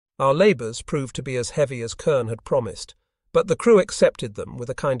Our labours proved to be as heavy as Kern had promised, but the crew accepted them with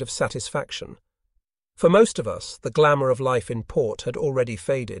a kind of satisfaction. For most of us, the glamour of life in port had already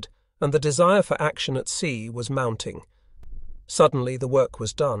faded, and the desire for action at sea was mounting. Suddenly the work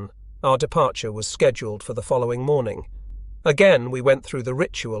was done. Our departure was scheduled for the following morning. Again we went through the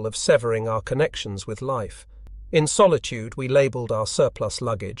ritual of severing our connections with life. In solitude we labelled our surplus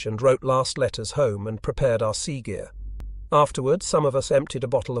luggage and wrote last letters home and prepared our sea gear. Afterward, some of us emptied a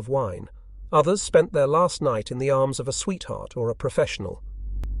bottle of wine. Others spent their last night in the arms of a sweetheart or a professional.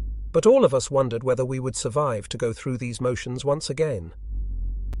 But all of us wondered whether we would survive to go through these motions once again.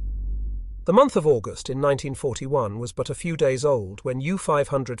 The month of August in 1941 was but a few days old when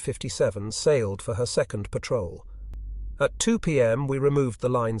U-557 sailed for her second patrol. At 2 p.m. we removed the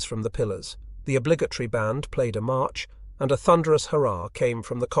lines from the pillars. The obligatory band played a march, and a thunderous hurrah came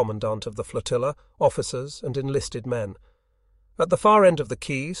from the commandant of the flotilla, officers and enlisted men. At the far end of the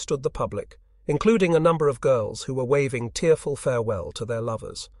quay stood the public, including a number of girls who were waving tearful farewell to their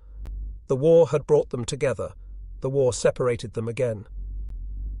lovers. The war had brought them together. The war separated them again.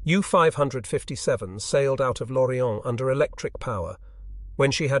 U-557 sailed out of Lorient under electric power.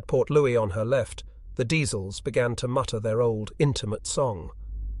 When she had Port Louis on her left, the diesels began to mutter their old, intimate song.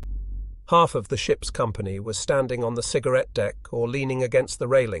 Half of the ship's company was standing on the cigarette deck or leaning against the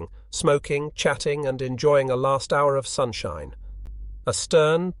railing, smoking, chatting, and enjoying a last hour of sunshine. A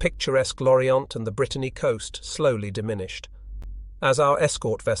stern, picturesque Lorient and the Brittany coast slowly diminished. As our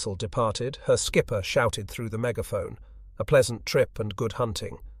escort vessel departed, her skipper shouted through the megaphone, "A pleasant trip and good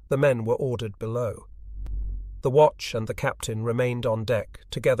hunting." The men were ordered below. The watch and the captain remained on deck,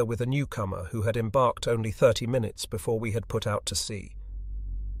 together with a newcomer who had embarked only 30 minutes before we had put out to sea.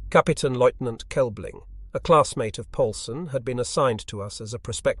 Kapitän-Leutnant Kelbling, a classmate of Poulsen, had been assigned to us as a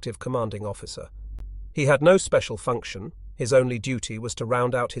prospective commanding officer. He had no special function. His only duty was to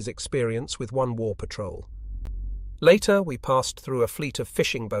round out his experience with one war patrol. Later, we passed through a fleet of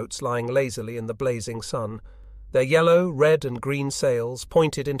fishing boats lying lazily in the blazing sun. Their yellow, red and green sails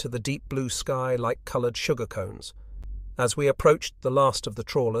pointed into the deep blue sky like coloured sugar cones. As we approached the last of the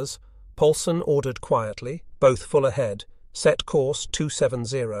trawlers, Poulsen ordered quietly, both full ahead, "Set course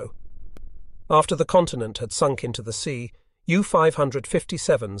 270. After the continent had sunk into the sea,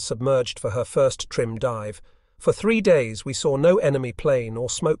 U-557 submerged for her first trim dive. For 3 days we saw no enemy plane or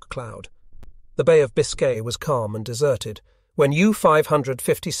smoke cloud. The Bay of Biscay was calm and deserted. When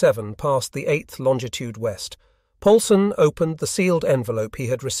U-557 passed the 8th longitude west, Poulsen opened the sealed envelope he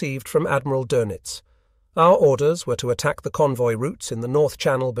had received from Admiral Dönitz. Our orders were to attack the convoy routes in the North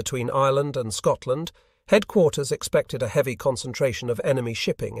Channel between Ireland and Scotland. Headquarters expected a heavy concentration of enemy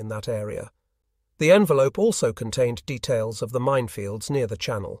shipping in that area. The envelope also contained details of the minefields near the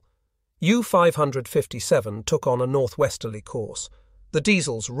channel. U-557 took on a northwesterly course. The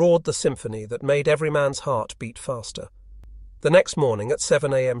diesels roared the symphony that made every man's heart beat faster. The next morning at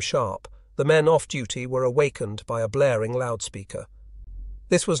 7 a.m. sharp, the men off duty were awakened by a blaring loudspeaker.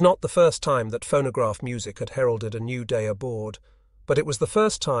 This was not the first time that phonograph music had heralded a new day aboard, but it was the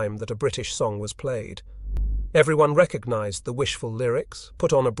first time that a British song was played. Everyone recognised the wishful lyrics,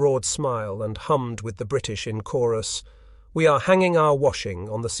 put on a broad smile, and hummed with the British in chorus, "We are hanging our washing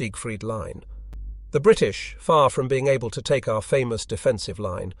on the Siegfried line." The British, far from being able to take our famous defensive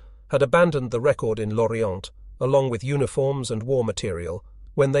line, had abandoned the record in Lorient, along with uniforms and war material,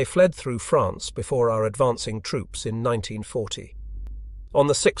 when they fled through France before our advancing troops in 1940. On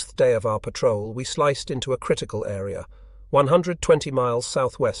the 6th day of our patrol, we sliced into a critical area, 120 miles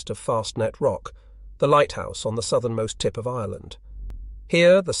southwest of Fastnet Rock, the lighthouse on the southernmost tip of Ireland.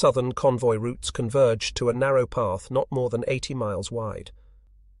 Here, the southern convoy routes converged to a narrow path not more than 80 miles wide.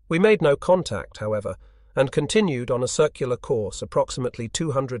 We made no contact, however, and continued on a circular course approximately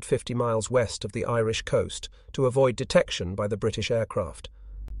 250 miles west of the Irish coast to avoid detection by the British aircraft.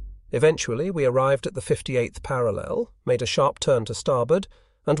 Eventually, we arrived at the 58th parallel, made a sharp turn to starboard,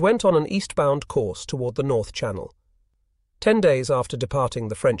 and went on an eastbound course toward the North Channel. 10 days after departing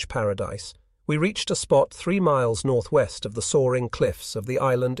the French paradise, we reached a spot 3 miles northwest of the soaring cliffs of the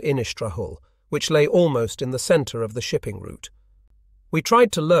island Innistrahul, which lay almost in the centre of the shipping route. We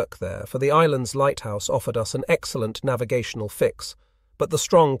tried to lurk there, for the island's lighthouse offered us an excellent navigational fix, but the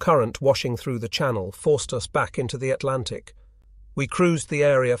strong current washing through the channel forced us back into the Atlantic. We cruised the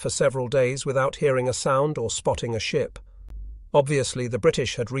area for several days without hearing a sound or spotting a ship. Obviously, the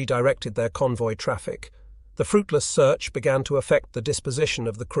British had redirected their convoy traffic. The fruitless search began to affect the disposition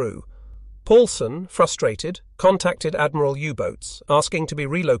of the crew. Poulsen, frustrated, contacted Admiral U-boats, asking to be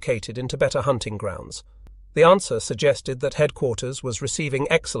relocated into better hunting grounds. The answer suggested that headquarters was receiving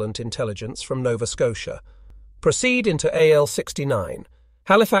excellent intelligence from Nova Scotia. "Proceed into AL-69.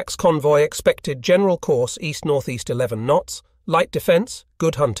 Halifax convoy expected general course east-northeast 11 knots, light defence,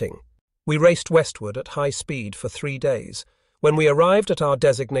 good hunting. We raced westward at high speed for 3 days. When we arrived at our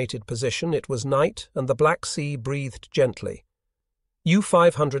designated position, it was night and the Black Sea breathed gently.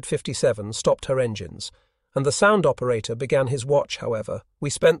 U-557 stopped her engines, and the sound operator began his watch. However, we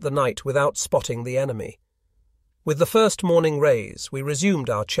spent the night without spotting the enemy. With the first morning rays, we resumed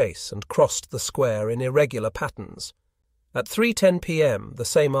our chase and crossed the square in irregular patterns. At 3:10 p.m. the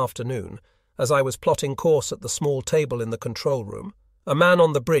same afternoon, as I was plotting course at the small table in the control room, a man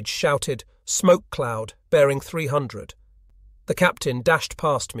on the bridge shouted, "Smoke cloud, bearing 300. The captain dashed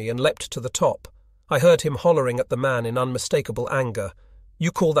past me and leapt to the top. I heard him hollering at the man in unmistakable anger.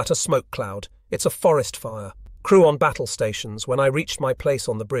 "You call that a smoke cloud? It's a forest fire." Crew on battle stations. When I reached my place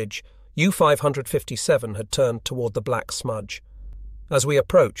on the bridge, U-557 had turned toward the black smudge. As we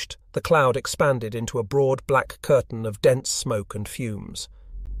approached, the cloud expanded into a broad black curtain of dense smoke and fumes.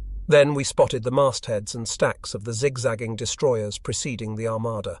 Then we spotted the mastheads and stacks of the zigzagging destroyers preceding the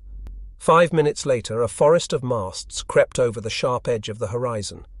armada. 5 minutes later, a forest of masts crept over the sharp edge of the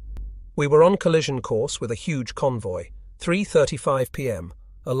horizon. We were on collision course with a huge convoy. 3:35 p.m.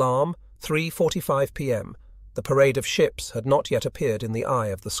 Alarm, 3:45 p.m. The parade of ships had not yet appeared in the eye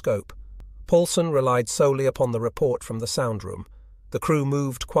of the scope. Paulson relied solely upon the report from the sound room. The crew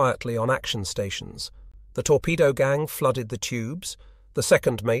moved quietly on action stations. The torpedo gang flooded the tubes. The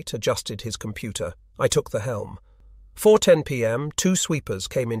second mate adjusted his computer. I took the helm. 4:10 p.m. 2 sweepers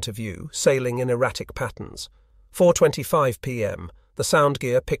came into view, sailing in erratic patterns. 4:25 p.m. the sound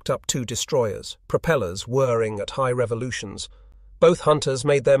gear picked up 2 destroyers, propellers whirring at high revolutions. Both hunters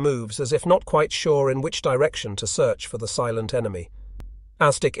made their moves as if not quite sure in which direction to search for the silent enemy.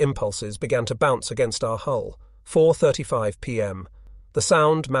 Aztec impulses began to bounce against our hull. 4:35 p.m. The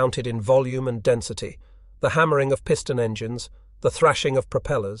sound mounted in volume and density. The hammering of piston engines, the thrashing of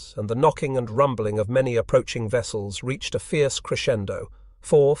propellers, and the knocking and rumbling of many approaching vessels reached a fierce crescendo.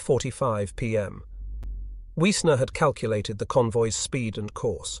 4:45 p.m. Wiesner had calculated the convoy's speed and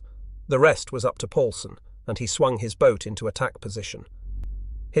course. The rest was up to Paulson, and he swung his boat into attack position.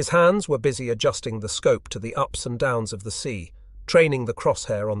 His hands were busy adjusting the scope to the ups and downs of the sea, training the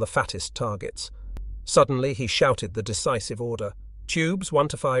crosshair on the fattest targets. Suddenly he shouted the decisive order. "Tubes 1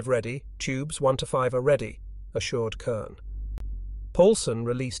 to 5 ready, tubes 1 to 5 are ready," assured Kern. Paulson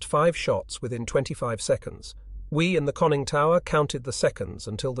released 5 shots within 25 seconds. We in the conning tower counted the seconds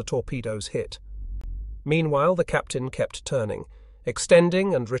until the torpedoes hit. Meanwhile, the captain kept turning,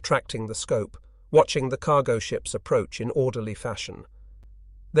 extending and retracting the scope, watching the cargo ships approach in orderly fashion.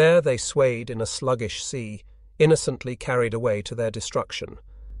 There they swayed in a sluggish sea, innocently carried away to their destruction.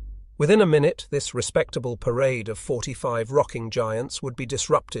 Within a minute, this respectable parade of 45 rocking giants would be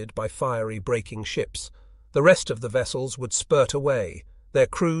disrupted by fiery breaking ships. The rest of the vessels would spurt away, their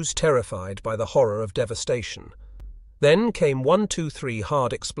crews terrified by the horror of devastation. Then came 1, 2, 3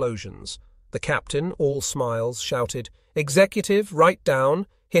 hard explosions. The captain, all smiles, shouted, "Executive, write down,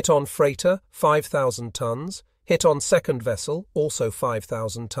 hit on freighter, 5,000 tons, hit on second vessel, also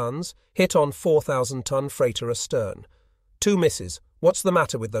 5,000 tons, hit on 4,000-ton freighter astern. 2 misses. What's the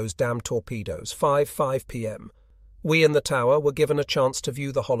matter with those damn torpedoes? 5 p.m. We in the tower were given a chance to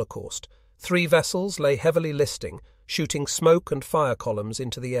view the Holocaust. 3 vessels lay heavily listing, shooting smoke and fire columns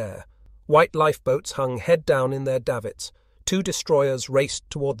into the air. White lifeboats hung head down in their davits. 2 destroyers raced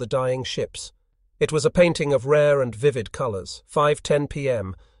toward the dying ships. It was a painting of rare and vivid colors. 5:10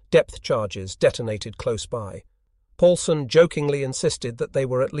 p.m. Depth charges detonated close by. Paulson jokingly insisted that they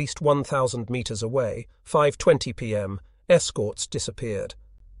were at least 1,000 meters away. 5:20 p.m. Escorts disappeared.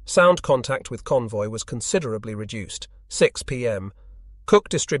 Sound contact with convoy was considerably reduced. 6 p.m. Cook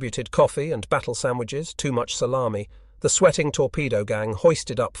distributed coffee and battle sandwiches, too much salami. The sweating torpedo gang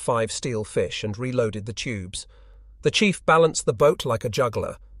hoisted up 5 steel fish and reloaded the tubes. The chief balanced the boat like a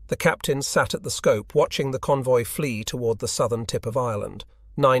juggler. The captain sat at the scope watching the convoy flee toward the southern tip of Ireland.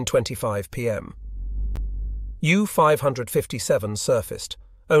 9:25 p.m. U-557 surfaced.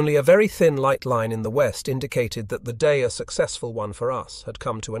 Only a very thin light line in the west indicated that the day, a successful one for us, had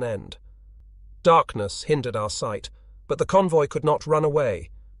come to an end. Darkness hindered our sight, but the convoy could not run away.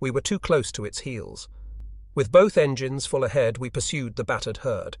 We were too close to its heels. With both engines full ahead, we pursued the battered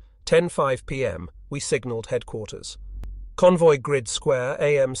herd. 10:05 p.m. We signalled headquarters. Convoy grid square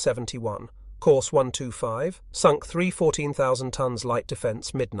AM-71. Course 125. Sunk 3 14,000 tons light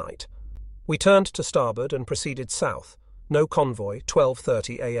defence midnight. We turned to starboard and proceeded south. No convoy,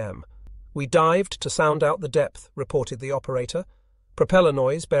 12:30 a.m. We dived to sound out the depth, reported the operator. Propeller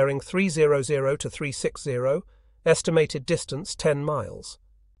noise bearing 300 to 360, estimated distance 10 miles.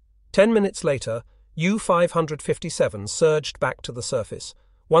 10 minutes later, U-557 surged back to the surface.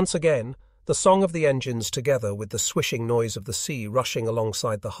 Once again, the song of the engines together with the swishing noise of the sea rushing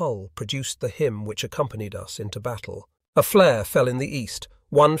alongside the hull produced the hymn which accompanied us into battle. A flare fell in the east.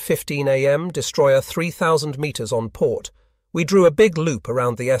 1:15 a.m., destroyer 3,000 meters on port. We drew a big loop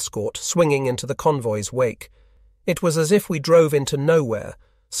around the escort, swinging into the convoy's wake. It was as if we drove into nowhere.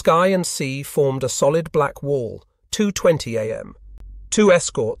 Sky and sea formed a solid black wall. 2:20 a.m. Two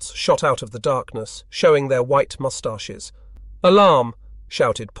escorts shot out of the darkness, showing their white mustaches. "Alarm!"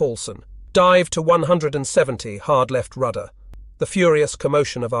 shouted Paulson. "Dive to 170, hard left rudder." The furious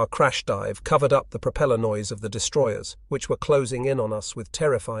commotion of our crash dive covered up the propeller noise of the destroyers, which were closing in on us with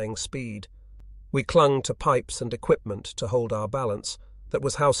terrifying speed. We clung to pipes and equipment to hold our balance. That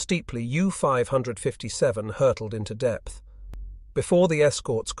was how steeply U-557 hurtled into depth. Before the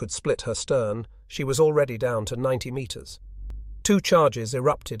escorts could split her stern, she was already down to 90 meters. Two charges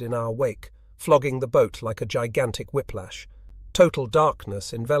erupted in our wake, flogging the boat like a gigantic whiplash. Total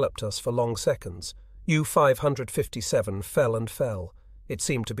darkness enveloped us for long seconds. U-557 fell and fell. It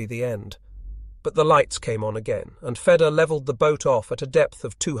seemed to be the end. But the lights came on again, and Feder levelled the boat off at a depth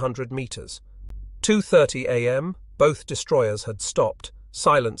of 200 meters. 2:30 a.m., both destroyers had stopped.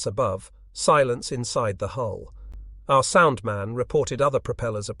 Silence above, silence inside the hull. Our soundman reported other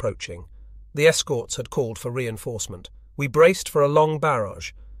propellers approaching. The escorts had called for reinforcement. We braced for a long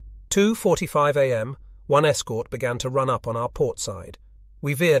barrage. 2:45 a.m., one escort began to run up on our port side.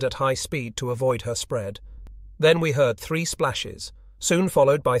 We veered at high speed to avoid her spread. Then we heard 3 splashes, soon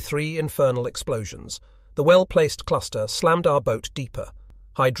followed by 3 infernal explosions. The well-placed cluster slammed our boat deeper.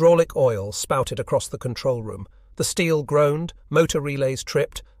 Hydraulic oil spouted across the control room. The steel groaned, motor relays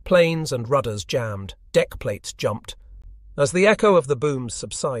tripped, planes and rudders jammed, deck plates jumped. As the echo of the booms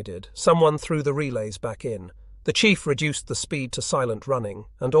subsided, someone threw the relays back in. The chief reduced the speed to silent running,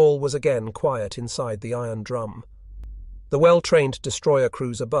 and all was again quiet inside the iron drum. The well-trained destroyer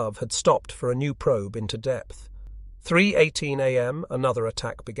crews above had stopped for a new probe into depth. 3:18 a.m., another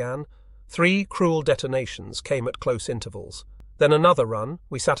attack began. 3 cruel detonations came at close intervals. Then another run.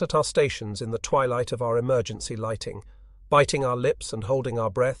 We sat at our stations in the twilight of our emergency lighting, biting our lips and holding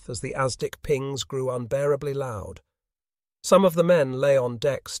our breath as the Azdic pings grew unbearably loud. Some of the men lay on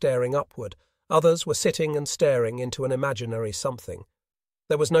deck staring upward. Others were sitting and staring into an imaginary something.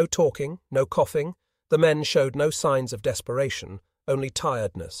 There was no talking, no coughing. The men showed no signs of desperation, only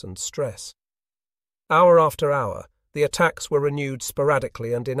tiredness and stress. Hour after hour, the attacks were renewed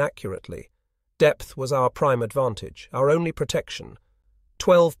sporadically and inaccurately. Depth was our prime advantage, our only protection.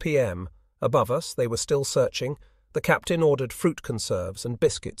 12 p.m. Above us, they were still searching. The captain ordered fruit conserves and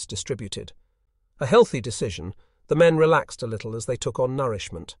biscuits distributed. A healthy decision. The men relaxed a little as they took on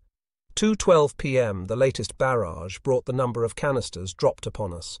nourishment. 2:12 p.m., the latest barrage brought the number of canisters dropped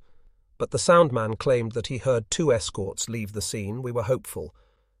upon us. But the soundman claimed that he heard 2 escorts leave the scene. We were hopeful.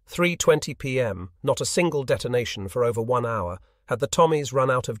 3:20 p.m., not a single detonation for over 1 hour. Had the Tommies run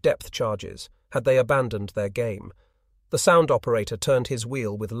out of depth charges? Had they abandoned their game? The sound operator turned his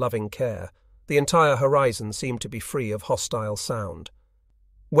wheel with loving care. The entire horizon seemed to be free of hostile sound.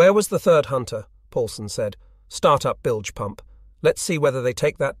 "Where was the third hunter?" Paulson said. "Start up bilge pump. Let's see whether they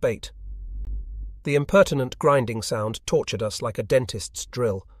take that bait." The impertinent grinding sound tortured us like a dentist's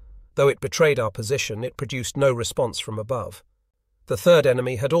drill. Though it betrayed our position, it produced no response from above. The third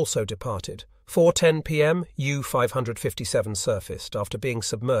enemy had also departed. 4:10 p.m., U-557 surfaced after being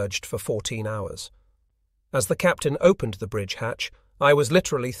submerged for 14 hours. As the captain opened the bridge hatch, I was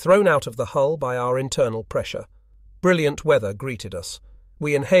literally thrown out of the hull by our internal pressure. Brilliant weather greeted us.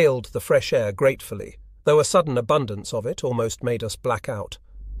 We inhaled the fresh air gratefully, though a sudden abundance of it almost made us black out.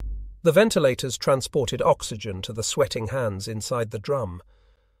 The ventilators transported oxygen to the sweating hands inside the drum.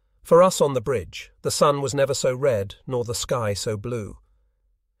 For us on the bridge, the sun was never so red nor the sky so blue.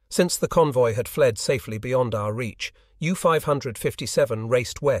 Since the convoy had fled safely beyond our reach, U-557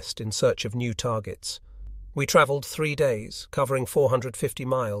 raced west in search of new targets. We travelled 3 days, covering 450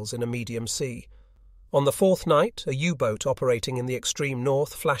 miles in a medium sea. On the 4th night, a U-boat operating in the extreme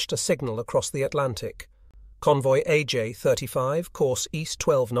north flashed a signal across the Atlantic. Convoy AJ-35, course east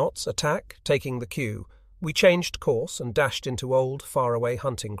 12 knots, attack, taking the cue. We changed course and dashed into old, faraway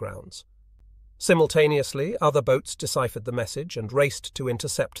hunting grounds. Simultaneously, other boats deciphered the message and raced to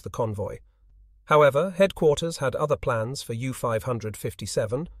intercept the convoy. However, headquarters had other plans for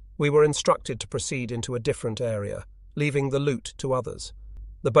U-557. We were instructed to proceed into a different area, leaving the loot to others.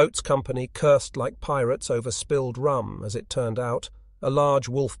 The boat's company cursed like pirates over spilled rum. As it turned out, a large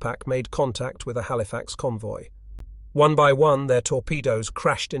wolf pack made contact with a Halifax convoy. One by one, their torpedoes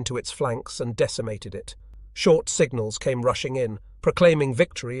crashed into its flanks and decimated it. Short signals came rushing in. proclaiming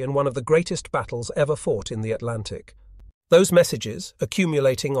victory in one of the greatest battles ever fought in the Atlantic. Those messages,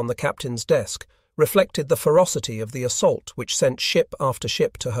 accumulating on the captain's desk, reflected the ferocity of the assault which sent ship after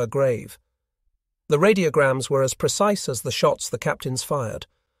ship to her grave. The radiograms were as precise as the shots the captains fired.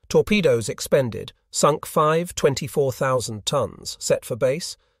 Torpedoes expended, sunk 5 24,000 tons, set for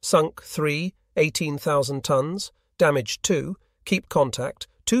base, sunk 3 18,000 tons, damaged 2, keep contact,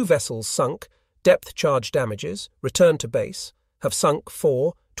 2 vessels sunk, depth charge damages, return to base, have sunk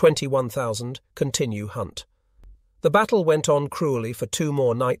 4 21,000, continue hunt. The battle went on cruelly for 2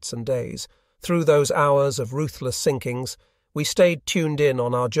 more nights and days. Through those hours of ruthless sinkings, we stayed tuned in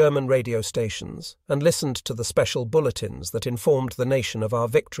on our German radio stations and listened to the special bulletins that informed the nation of our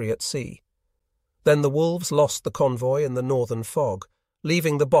victory at sea. Then the wolves lost the convoy in the northern fog,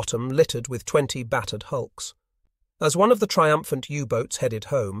 leaving the bottom littered with 20 battered hulks. As one of the triumphant U-boats headed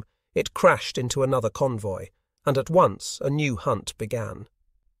home, it crashed into another convoy, and at once a new hunt began.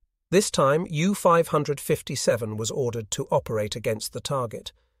 This time, U-557 was ordered to operate against the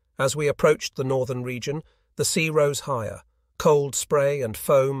target. As we approached the northern region, the sea rose higher. Cold spray and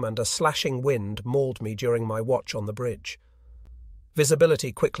foam and a slashing wind mauled me during my watch on the bridge.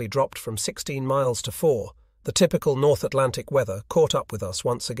 Visibility quickly dropped from 16 miles to 4. The typical North Atlantic weather caught up with us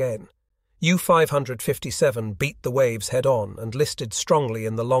once again. U-557 beat the waves head-on and listed strongly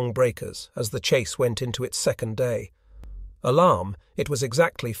in the long breakers as the chase went into its second day. Alarm! It was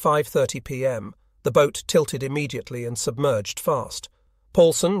exactly 5:30 p.m. The boat tilted immediately and submerged fast.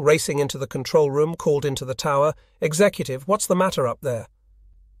 Paulson, racing into the control room, called into the tower, "Executive, what's the matter up there?"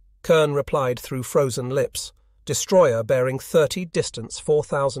 Kern replied through frozen lips, "Destroyer bearing 30, distance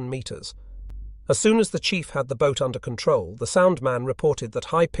 4,000 meters." As soon as the chief had the boat under control, the sound man reported that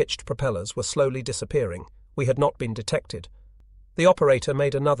high-pitched propellers were slowly disappearing. We had not been detected. The operator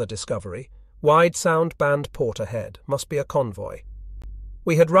made another discovery. Wide sound band port ahead, must be a convoy.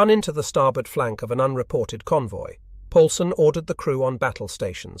 We had run into the starboard flank of an unreported convoy. Paulson ordered the crew on battle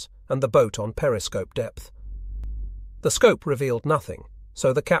stations and the boat on periscope depth. The scope revealed nothing,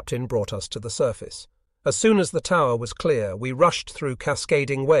 so the captain brought us to the surface. As soon as the tower was clear, we rushed through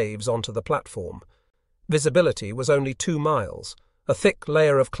cascading waves onto the platform. Visibility was only 2 miles. A thick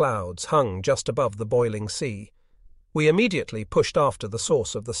layer of clouds hung just above the boiling sea. We immediately pushed after the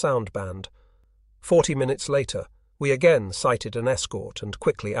source of the sound band. 40 minutes later, we again sighted an escort and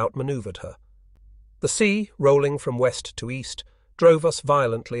quickly outmaneuvered her. The sea, rolling from west to east, drove us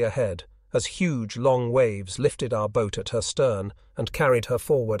violently ahead as huge long waves lifted our boat at her stern and carried her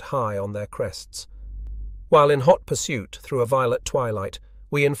forward high on their crests. While in hot pursuit through a violet twilight,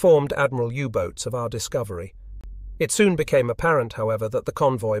 we informed Admiral U-boats of our discovery. It soon became apparent, however, that the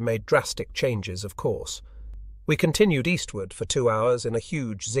convoy made drastic changes of course. We continued eastward for 2 hours in a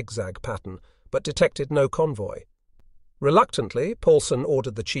huge zigzag pattern, but detected no convoy. Reluctantly, Paulson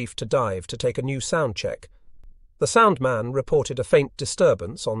ordered the chief to dive to take a new sound check. The sound man reported a faint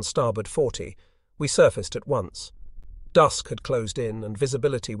disturbance on starboard 40. We surfaced at once. Dusk had closed in and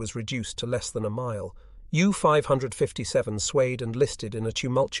visibility was reduced to less than a mile. U-557 swayed and listed in a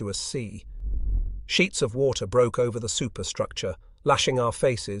tumultuous sea. Sheets of water broke over the superstructure, lashing our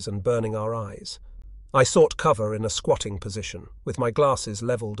faces and burning our eyes. I sought cover in a squatting position, with my glasses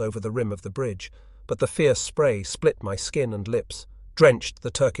levelled over the rim of the bridge, but the fierce spray split my skin and lips, drenched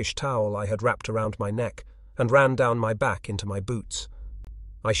the Turkish towel I had wrapped around my neck, and ran down my back into my boots.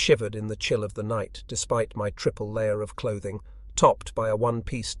 I shivered in the chill of the night, despite my triple layer of clothing, topped by a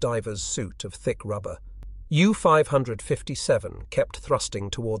one-piece diver's suit of thick rubber. U-557 kept thrusting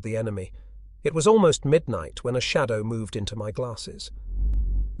toward the enemy. It was almost midnight when a shadow moved into my glasses.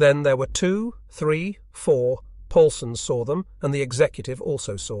 Then there were 2, 3, 4. Paulson saw them, and the executive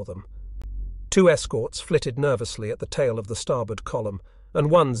also saw them. 2 escorts flitted nervously at the tail of the starboard column,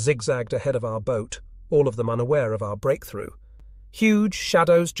 and 1 zigzagged ahead of our boat, all of them unaware of our breakthrough. Huge,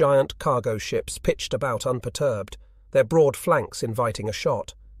 shadows-giant cargo ships pitched about unperturbed, their broad flanks inviting a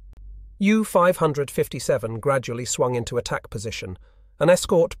shot. U-557 gradually swung into attack position. An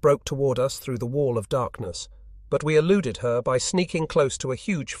escort broke toward us through the wall of darkness, but we eluded her by sneaking close to a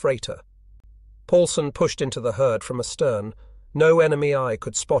huge freighter. Paulson pushed into the herd from astern. No enemy eye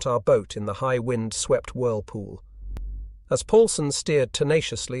could spot our boat in the high wind-swept whirlpool. As Paulson steered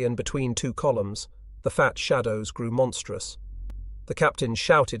tenaciously in between 2 columns, the fat shadows grew monstrous. The captain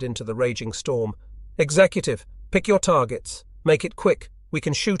shouted into the raging storm, "Executive, pick your targets. Make it quick. We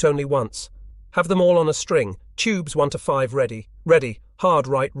can shoot only once. Have them all on a string. Tubes 1 to 5 ready. Ready. Hard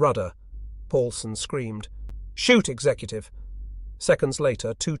right rudder." Paulson screamed, "Shoot, Executive." Seconds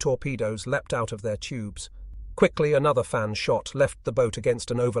later, 2 torpedoes leapt out of their tubes. Quickly, another fan shot left the boat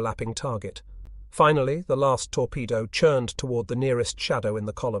against an overlapping target. Finally, the last torpedo churned toward the nearest shadow in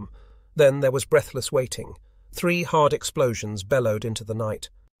the column. Then there was breathless waiting. 3 hard explosions bellowed into the night.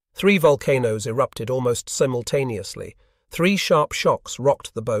 3 volcanoes erupted almost simultaneously. 3 sharp shocks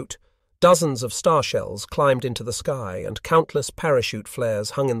rocked the boat. Dozens of star shells climbed into the sky, and countless parachute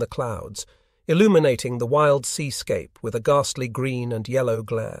flares hung in the clouds, illuminating the wild seascape with a ghastly green and yellow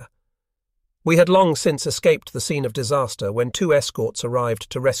glare. We had long since escaped the scene of disaster when 2 escorts arrived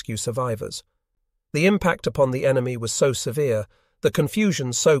to rescue survivors. The impact upon the enemy was so severe, the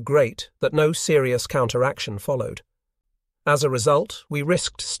confusion so great, that no serious counteraction followed. As a result, we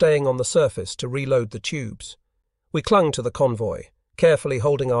risked staying on the surface to reload the tubes. We clung to the convoy, carefully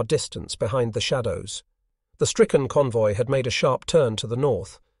holding our distance behind the shadows. The stricken convoy had made a sharp turn to the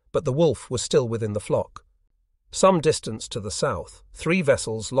north, but the wolf was still within the flock. Some distance to the south, 3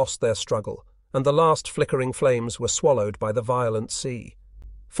 vessels lost their struggle, and the last flickering flames were swallowed by the violent sea.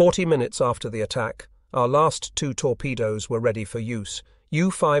 40 minutes after the attack, our last 2 torpedoes were ready for use.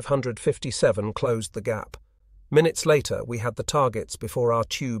 U-557 closed the gap. Minutes later, we had the targets before our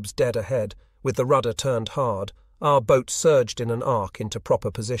tubes dead ahead, with the rudder turned hard. Our boat surged in an arc into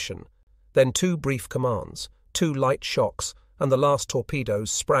proper position. Then 2 brief commands, 2 light shocks, and the last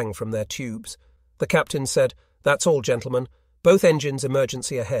torpedoes sprang from their tubes. The captain said, "That's all, gentlemen. Both engines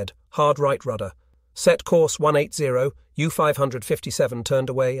emergency ahead, hard right rudder. Set course 180, U-557 turned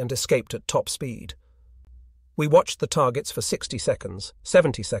away and escaped at top speed." We watched the targets for 60 seconds,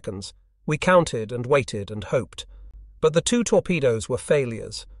 70 seconds. We counted and waited and hoped. But the 2 torpedoes were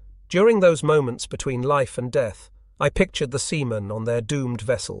failures. During those moments between life and death, I pictured the seamen on their doomed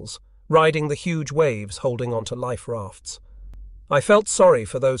vessels, riding the huge waves holding onto life rafts. I felt sorry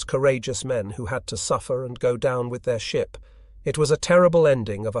for those courageous men who had to suffer and go down with their ship. It was a terrible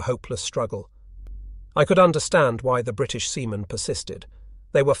ending of a hopeless struggle. I could understand why the British seamen persisted.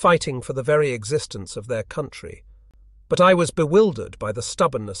 They were fighting for the very existence of their country. But I was bewildered by the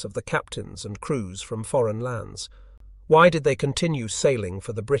stubbornness of the captains and crews from foreign lands. Why did they continue sailing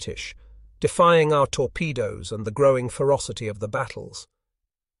for the British, defying our torpedoes and the growing ferocity of the battles?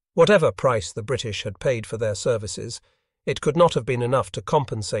 Whatever price the British had paid for their services, it could not have been enough to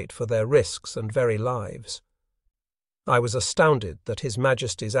compensate for their risks and very lives. I was astounded that His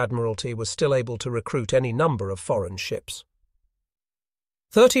Majesty's Admiralty was still able to recruit any number of foreign ships.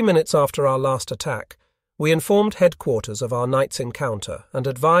 30 minutes after our last attack, we informed headquarters of our night's encounter and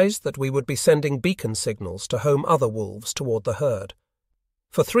advised that we would be sending beacon signals to home other wolves toward the herd.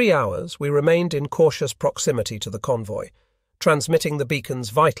 For 3 hours we remained in cautious proximity to the convoy, transmitting the beacons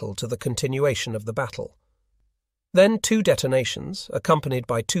vital to the continuation of the battle. Then 2 detonations, accompanied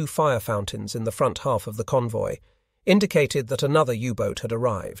by 2 fire fountains in the front half of the convoy, indicated that another U-boat had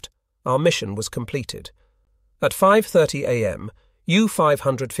arrived. Our mission was completed. At 5:30 a.m.,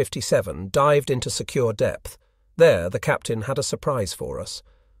 U-557 dived into secure depth. There, the captain had a surprise for us.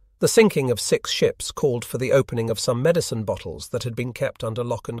 The sinking of 6 ships called for the opening of some medicine bottles that had been kept under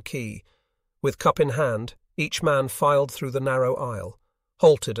lock and key. With cup in hand, each man filed through the narrow aisle,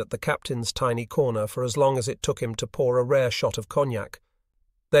 halted at the captain's tiny corner for as long as it took him to pour a rare shot of cognac.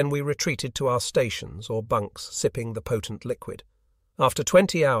 Then we retreated to our stations or bunks, sipping the potent liquid. After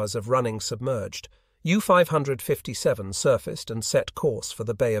 20 hours of running submerged, U-557 surfaced and set course for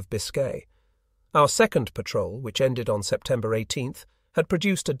the Bay of Biscay. Our second patrol, which ended on September 18th, had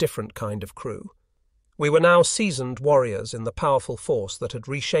produced a different kind of crew. We were now seasoned warriors in the powerful force that had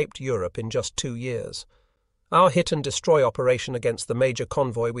reshaped Europe in just 2 years. Our hit-and-destroy operation against the major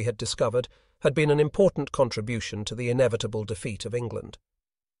convoy we had discovered had been an important contribution to the inevitable defeat of England.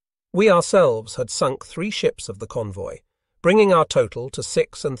 We ourselves had sunk 3 ships of the convoy, bringing our total to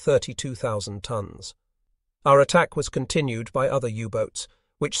 6 and 32,000 tons. Our attack was continued by other U-boats,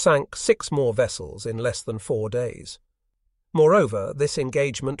 which sank 6 more vessels in less than 4 days. Moreover, this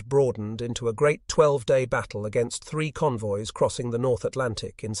engagement broadened into a great 12-day battle against 3 convoys crossing the North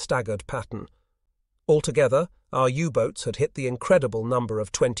Atlantic in staggered pattern. Altogether, our U-boats had hit the incredible number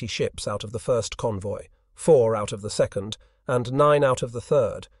of 20 ships out of the first convoy, 4 out of the second, and 9 out of the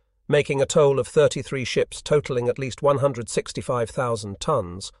third, making a total of 33 ships totaling at least 165,000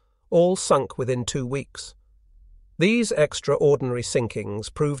 tons, all sunk within 2 weeks. These extraordinary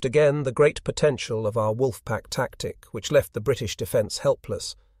sinkings proved again the great potential of our wolf-pack tactic, which left the British defence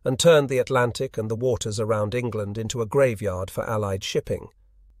helpless and turned the Atlantic and the waters around England into a graveyard for Allied shipping.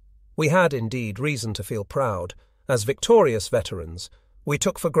 We had indeed reason to feel proud. As victorious veterans, we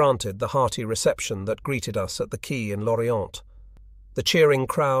took for granted the hearty reception that greeted us at the quay in Lorient. The cheering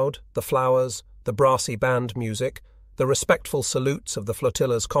crowd, the flowers, the brassy band music, the respectful salutes of the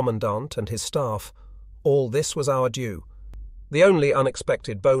flotilla's commandant and his staff, all this was our due. The only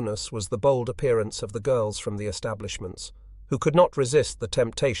unexpected bonus was the bold appearance of the girls from the establishments, who could not resist the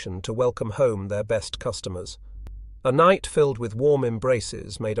temptation to welcome home their best customers. A night filled with warm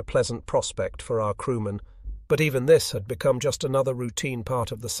embraces made a pleasant prospect for our crewmen, but even this had become just another routine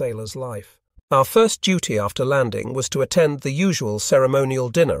part of the sailor's life. Our first duty after landing was to attend the usual ceremonial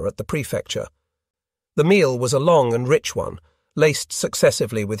dinner at the prefecture. The meal was a long and rich one, laced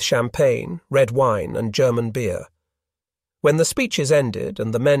successively with champagne, red wine, and German beer. When the speeches ended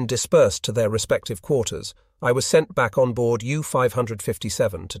and the men dispersed to their respective quarters, I was sent back on board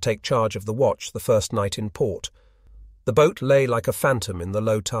U-557 to take charge of the watch the first night in port. The boat lay like a phantom in the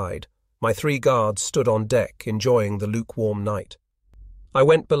low tide. My 3 guards stood on deck, enjoying the lukewarm night. I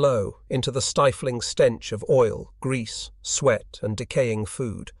went below, into the stifling stench of oil, grease, sweat, and decaying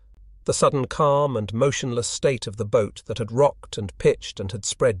food. The sudden calm and motionless state of the boat that had rocked and pitched and had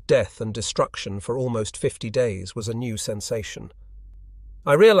spread death and destruction for almost 50 days was a new sensation.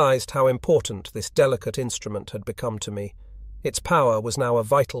 I realized how important this delicate instrument had become to me. Its power was now a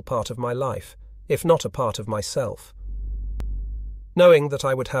vital part of my life, if not a part of myself. Knowing that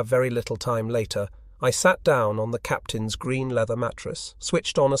I would have very little time later, I sat down on the captain's green leather mattress,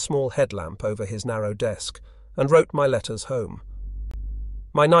 switched on a small headlamp over his narrow desk, and wrote my letters home.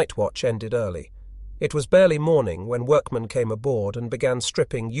 My night watch ended early. It was barely morning when workmen came aboard and began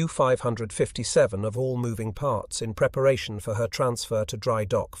stripping U-557 of all moving parts in preparation for her transfer to dry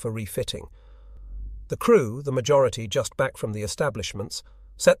dock for refitting. The crew, the majority just back from the establishments,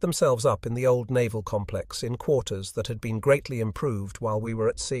 set themselves up in the old naval complex in quarters that had been greatly improved while we were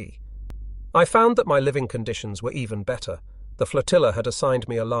at sea. I found that my living conditions were even better. The flotilla had assigned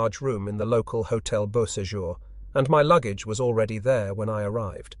me a large room in the local Hotel Beauséjour, and my luggage was already there when I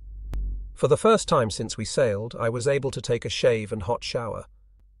arrived. For the first time since we sailed, I was able to take a shave and hot shower.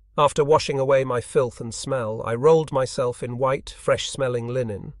 After washing away my filth and smell, I rolled myself in white, fresh-smelling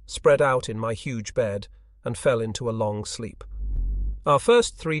linen, spread out in my huge bed, and fell into a long sleep. Our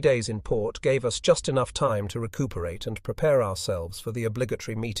first 3 days in port gave us just enough time to recuperate and prepare ourselves for the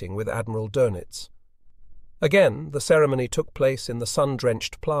obligatory meeting with Admiral Dönitz. Again, the ceremony took place in the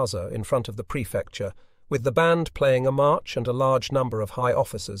sun-drenched plaza in front of the prefecture, with the band playing a march and a large number of high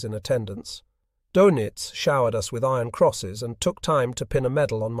officers in attendance. Dönitz showered us with iron crosses and took time to pin a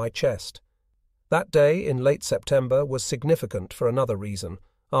medal on my chest. That day, in late September, was significant for another reason.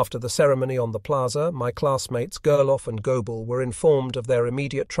 After the ceremony on the plaza, my classmates Gerloff and Goebel were informed of their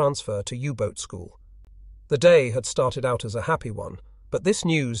immediate transfer to U-boat school. The day had started out as a happy one, but this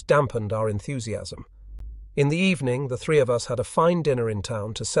news dampened our enthusiasm. In the evening, the 3 of us had a fine dinner in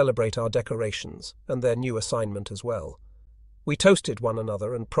town to celebrate our decorations and their new assignment as well. We toasted one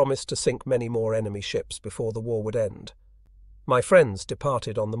another and promised to sink many more enemy ships before the war would end. My friends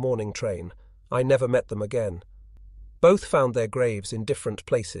departed on the morning train. I never met them again. Both found their graves in different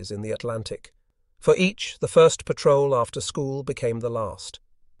places in the Atlantic. For each, the first patrol after school became the last.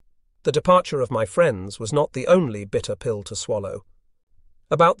 The departure of my friends was not the only bitter pill to swallow.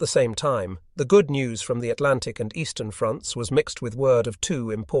 About the same time, the good news from the Atlantic and Eastern fronts was mixed with word of 2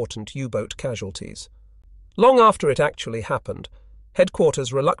 important U-boat casualties. Long after it actually happened,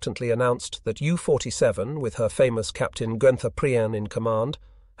 headquarters reluctantly announced that U-47, with her famous Captain Günther Prien in command,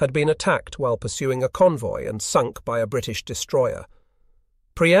 had been attacked while pursuing a convoy and sunk by a British destroyer.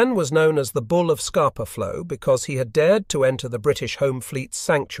 Prien was known as the Bull of Scapa Flow because he had dared to enter the British Home Fleet's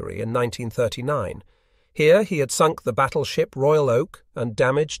sanctuary in 1939. Here he had sunk the battleship Royal Oak and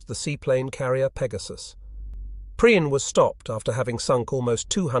damaged the seaplane carrier Pegasus. Prien was stopped after having sunk almost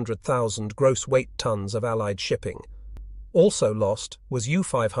 200,000 gross weight tons of Allied shipping. Also lost was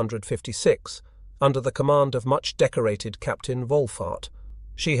U-556, under the command of much-decorated Captain Wolfart.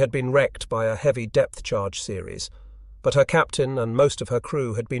 She had been wrecked by a heavy depth-charge series, but her captain and most of her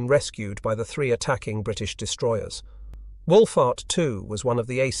crew had been rescued by the 3 attacking British destroyers. Wolfart, too, was one of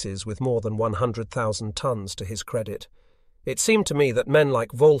the aces with more than 100,000 tons to his credit. It seemed to me that men like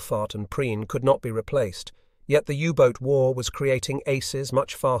Wolfart and Prien could not be replaced, yet the U-boat war was creating aces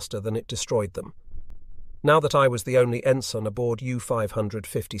much faster than it destroyed them. Now that I was the only ensign aboard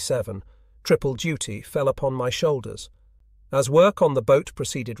U-557, triple duty fell upon my shoulders. As work on the boat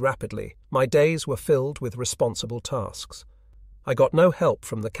proceeded rapidly, my days were filled with responsible tasks. I got no help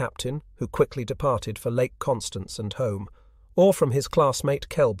from the captain, who quickly departed for Lake Constance and home, or from his classmate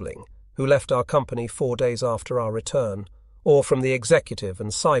Kelbling, who left our company 4 days after our return, or from the executive and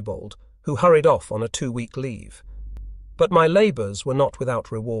Seibold, who hurried off on a 2-week leave. But my labours were not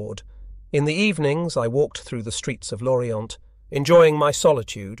without reward. In the evenings I walked through the streets of Lorient, enjoying my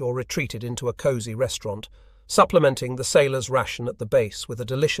solitude, or retreated into a cosy restaurant, supplementing the sailor's ration at the base with a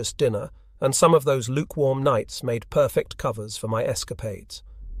delicious dinner and some of those lukewarm nights made perfect covers for my escapades.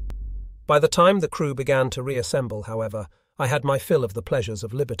 By the time the crew began to reassemble, however, I had my fill of the pleasures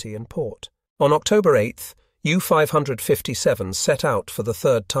of liberty in port. On October 8th, U-557 set out for the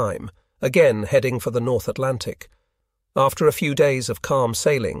third time, again heading for the North Atlantic. After a few days of calm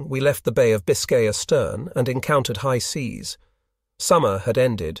sailing, we left the Bay of Biscay astern and encountered high seas. Summer had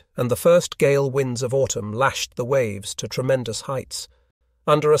ended, and the first gale winds of autumn lashed the waves to tremendous heights.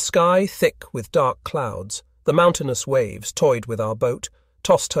 Under a sky thick with dark clouds, the mountainous waves toyed with our boat,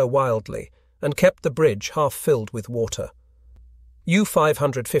 tossed her wildly, and kept the bridge half filled with water.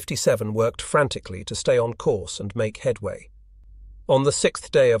 U-557 worked frantically to stay on course and make headway. On the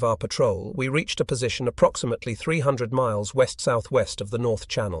sixth day of our patrol, we reached a position approximately 300 miles west-southwest of the North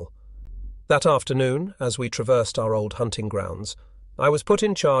Channel. That afternoon, as we traversed our old hunting grounds, I was put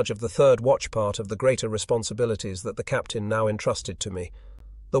in charge of the third watch part of the greater responsibilities that the captain now entrusted to me.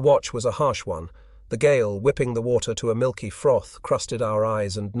 The watch was a harsh one. The gale, whipping the water to a milky froth, crusted our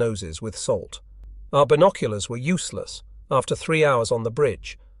eyes and noses with salt. Our binoculars were useless. After 3 hours on the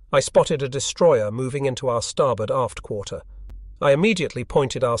bridge, I spotted a destroyer moving into our starboard aft quarter. I immediately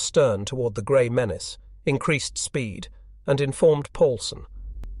pointed our stern toward the grey menace, increased speed, and informed Paulson.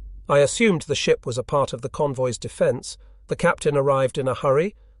 I assumed the ship was a part of the convoy's defence. The captain arrived in a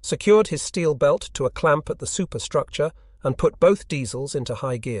hurry, secured his steel belt to a clamp at the superstructure, and put both diesels into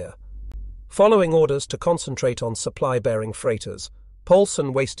high gear. Following orders to concentrate on supply-bearing freighters,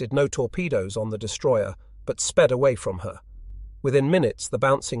 Paulson wasted no torpedoes on the destroyer, but sped away from her. Within minutes, the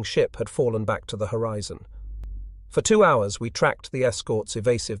bouncing ship had fallen back to the horizon. For 2 hours, we tracked the escort's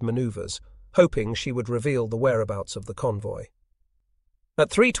evasive manoeuvres, hoping she would reveal the whereabouts of the convoy. At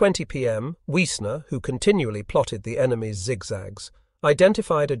 3:20 p.m., Wiesner, who continually plotted the enemy's zigzags,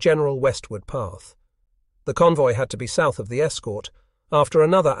 identified a general westward path. The convoy had to be south of the escort. After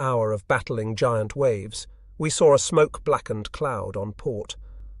another hour of battling giant waves, we saw a smoke-blackened cloud on port.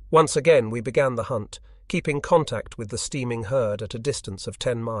 Once again we began the hunt, keeping contact with the steaming herd at a distance of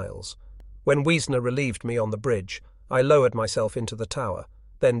 10 miles. When Wiesner relieved me on the bridge, I lowered myself into the tower,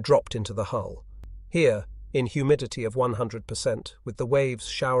 then dropped into the hull. Here, in humidity of 100%, with the waves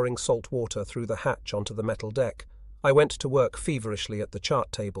showering salt water through the hatch onto the metal deck, I went to work feverishly at the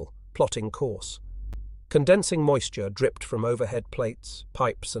chart table, plotting course. Condensing moisture dripped from overhead plates,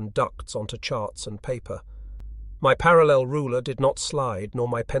 pipes and ducts onto charts and paper. My parallel ruler did not slide, nor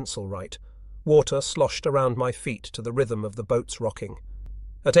my pencil write. Water sloshed around my feet to the rhythm of the boat's rocking.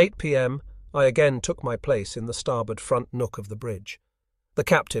 At 8 p.m, I again took my place in the starboard front nook of the bridge. The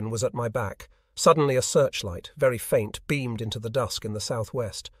captain was at my back. Suddenly a searchlight, very faint, beamed into the dusk in the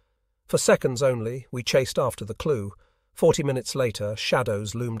southwest. For seconds only, we chased after the clue. 40 minutes later,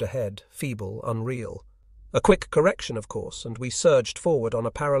 shadows loomed ahead, feeble, unreal. A quick correction, of course, and we surged forward on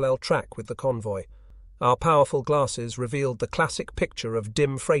a parallel track with the convoy. Our powerful glasses revealed the classic picture of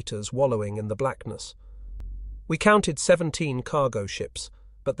dim freighters wallowing in the blackness. We counted 17 cargo ships,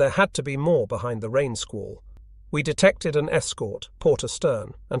 but there had to be more behind the rain squall. We detected an escort, port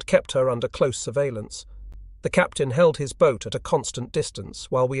astern, and kept her under close surveillance. The captain held his boat at a constant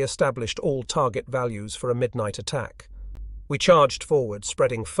distance while we established all target values for a midnight attack. We charged forward,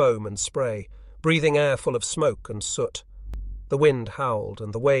 spreading foam and spray, breathing air full of smoke and soot. The wind howled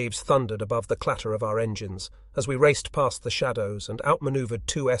and the waves thundered above the clatter of our engines as we raced past the shadows and outmaneuvered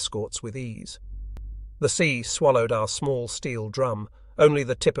 2 escorts with ease. The sea swallowed our small steel drum, only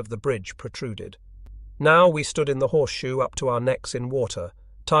the tip of the bridge protruded. Now we stood in the horseshoe up to our necks in water,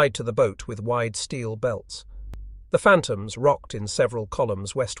 tied to the boat with wide steel belts. The Phantoms rocked in several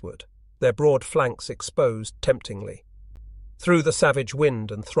columns westward, their broad flanks exposed temptingly. Through the savage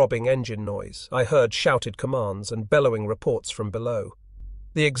wind and throbbing engine noise, I heard shouted commands and bellowing reports from below.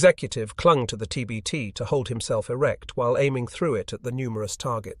 The executive clung to the TBT to hold himself erect while aiming through it at the numerous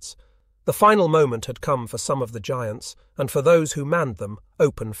targets. The final moment had come for some of the giants, and for those who manned them,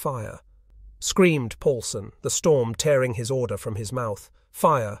 open fire. Screamed Paulson, the storm tearing his order from his mouth.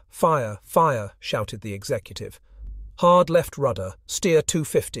 "Fire, fire, fire," shouted the executive. "Hard left rudder, steer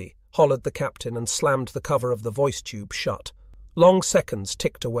 250, hollered the captain and slammed the cover of the voice tube shut. Long seconds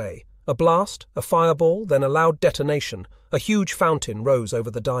ticked away. A blast, a fireball, then a loud detonation. A huge fountain rose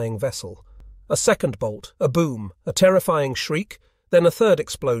over the dying vessel. A second bolt, a boom, a terrifying shriek, then a third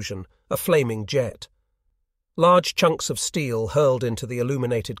explosion, a flaming jet. Large chunks of steel hurled into the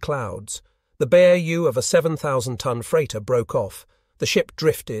illuminated clouds. The bare U of a 7,000-ton freighter broke off. The ship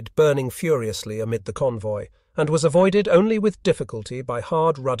drifted, burning furiously amid the convoy, and was avoided only with difficulty by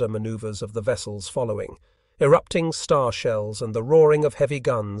hard rudder maneuvers of the vessels following. Erupting star shells and the roaring of heavy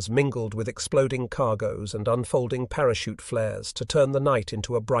guns mingled with exploding cargoes and unfolding parachute flares to turn the night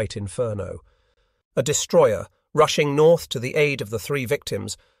into a bright inferno. A destroyer, rushing north to the aid of the 3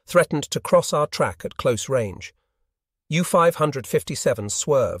 victims, threatened to cross our track at close range. U-557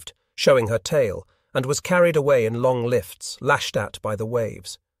 swerved, showing her tail, and was carried away in long lifts, lashed at by the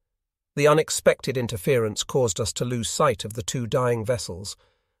waves. The unexpected interference caused us to lose sight of the 2 dying vessels,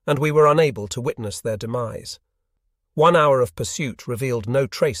 and we were unable to witness their demise. 1 hour of pursuit revealed no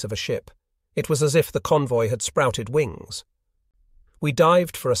trace of a ship. It was as if the convoy had sprouted wings. We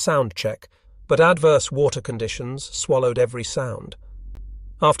dived for a sound check, but adverse water conditions swallowed every sound.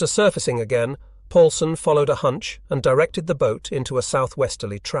 After surfacing again, Paulson followed a hunch and directed the boat into a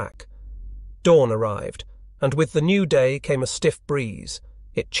southwesterly track. Dawn arrived, and with the new day came a stiff breeze.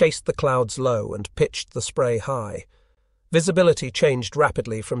 It chased the clouds low and pitched the spray high. Visibility changed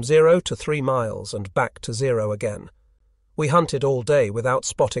rapidly from 0 to 3 miles and back to 0 again. We hunted all day without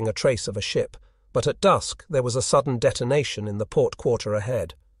spotting a trace of a ship, but at dusk there was a sudden detonation in the port quarter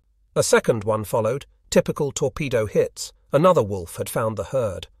ahead. A second one followed, typical torpedo hits. Another wolf had found the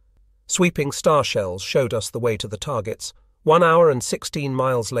herd. Sweeping star shells showed us the way to the targets. 1 hour and 16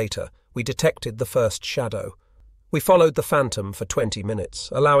 miles later, we detected the first shadow. We followed the Phantom for 20 minutes,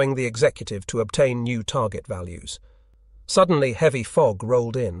 allowing the executive to obtain new target values. Suddenly heavy fog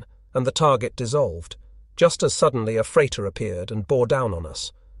rolled in, and the target dissolved. Just as suddenly a freighter appeared and bore down on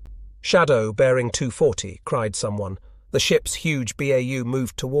us. "Shadow bearing 240, cried someone. The ship's huge BAU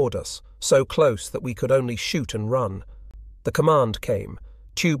moved toward us, so close that we could only shoot and run. The command came.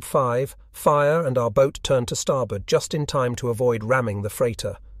 Tube 5, fire, and our boat turned to starboard just in time to avoid ramming the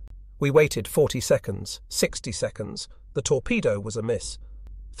freighter. We waited 40 seconds, 60 seconds. The torpedo was amiss.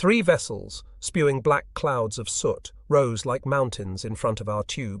 3 vessels, spewing black clouds of soot, rose like mountains in front of our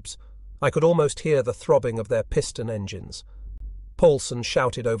tubes. I could almost hear the throbbing of their piston engines. Paulson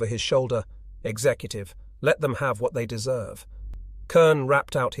shouted over his shoulder, "Executive, let them have what they deserve." Kern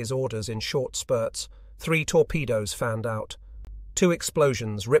rapped out his orders in short spurts. 3 torpedoes fanned out. 2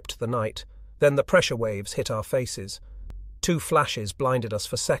 explosions ripped the night, then the pressure waves hit our faces. 2 flashes blinded us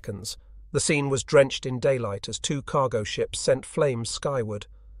for seconds. The scene was drenched in daylight as 2 cargo ships sent flames skyward.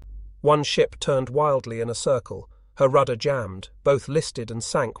 One ship turned wildly in a circle. Her rudder jammed, both listed and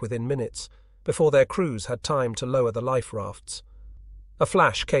sank within minutes, before their crews had time to lower the life rafts. A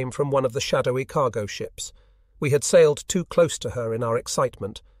flash came from one of the shadowy cargo ships. We had sailed too close to her in our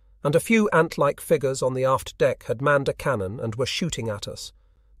excitement, and a few ant-like figures on the aft deck had manned a cannon and were shooting at us.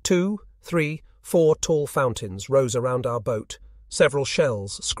 2, 3, 4 tall fountains rose around our boat. Several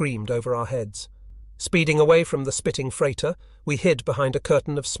shells screamed over our heads. Speeding away from the spitting freighter, we hid behind a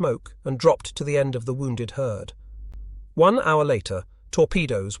curtain of smoke and dropped to the end of the wounded herd. 1 hour later,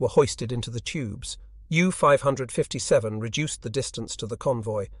 torpedoes were hoisted into the tubes. U-557 reduced the distance to the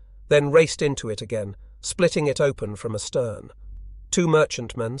convoy, then raced into it again, splitting it open from astern. 2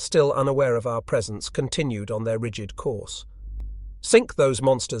 merchantmen, still unaware of our presence, continued on their rigid course. "Sink those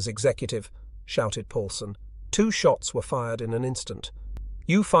monsters, executive," shouted Paulson. 2 shots were fired in an instant.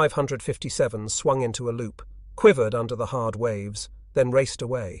 U-557 swung into a loop, quivered under the hard waves, then raced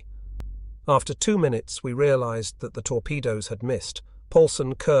away. After 2 minutes, we realized that the torpedoes had missed.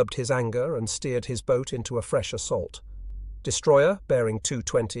 Paulson curbed his anger and steered his boat into a fresh assault. Destroyer, bearing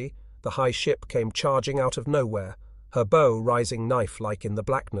 220, the high ship came charging out of nowhere, her bow rising knife-like in the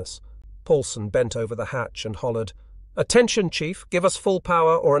blackness. Paulson bent over the hatch and hollered, "Attention, Chief, give us full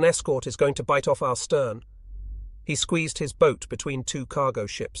power or an escort is going to bite off our stern." He squeezed his boat between 2 cargo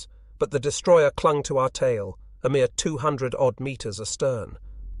ships, but the destroyer clung to our tail, a mere 200-odd meters astern.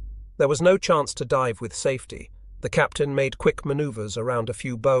 There was no chance to dive with safety. The captain made quick maneuvers around a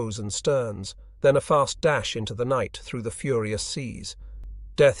few bows and sterns, then a fast dash into the night through the furious seas.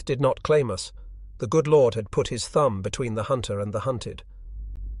 Death did not claim us. The good Lord had put his thumb between the hunter and the hunted.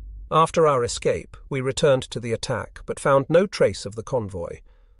 After our escape, we returned to the attack, but found no trace of the convoy.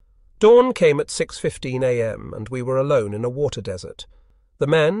 Dawn came at 6:15 a.m., and we were alone in a water desert. The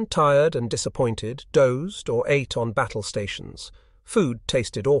men, tired and disappointed, dozed or ate on battle stations. Food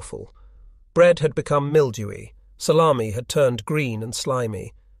tasted awful. Bread had become mildewy, salami had turned green and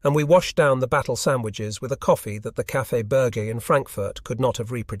slimy, and we washed down the battle sandwiches with a coffee that the Café Berger in Frankfurt could not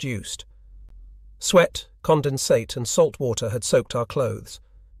have reproduced. Sweat, condensate, and salt water had soaked our clothes,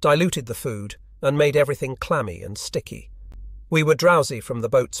 diluted the food, and made everything clammy and sticky. We were drowsy from the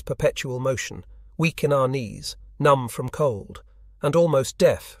boat's perpetual motion, weak in our knees, numb from cold, and almost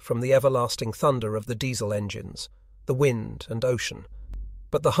deaf from the everlasting thunder of the diesel engines, the wind and ocean.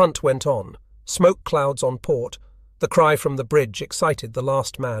 But the hunt went on, smoke clouds on port. The cry from the bridge excited the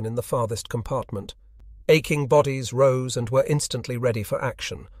last man in the farthest compartment. Aching bodies rose and were instantly ready for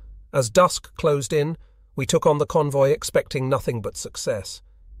action. As dusk closed in, we took on the convoy expecting nothing but success.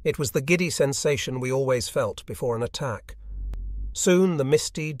 It was the giddy sensation we always felt before an attack. Soon the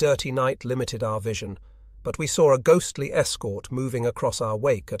misty, dirty night limited our vision, but we saw a ghostly escort moving across our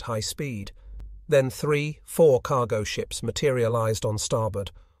wake at high speed. Then 3-4 cargo ships materialized on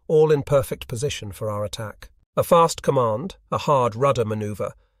starboard, all in perfect position for our attack. A fast command, a hard rudder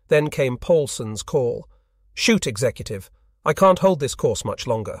maneuver, then came Paulson's call. "Shoot, executive. I can't hold this course much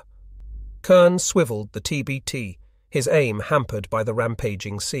longer." Kern swiveled the TBT, his aim hampered by the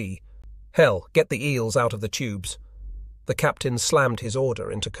rampaging sea. "Hell, get the eels out of the tubes." The captain slammed his order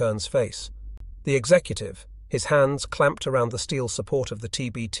into Kern's face. The executive, his hands clamped around the steel support of the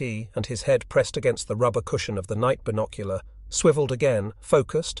TBT and his head pressed against the rubber cushion of the night binocular, swiveled again,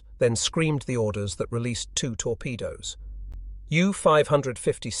 focused, then screamed the orders that released 2 torpedoes.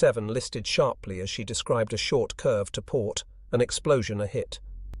 U-557 listed sharply as she described a short curve to port, an explosion a hit.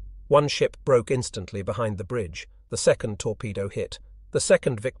 One ship broke instantly behind the bridge. The second torpedo hit. The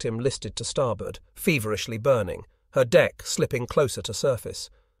second victim listed to starboard, feverishly burning, her deck slipping closer to surface.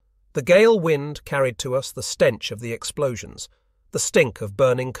 The gale wind carried to us the stench of the explosions, the stink of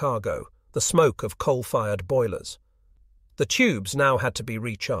burning cargo, the smoke of coal-fired boilers. The tubes now had to be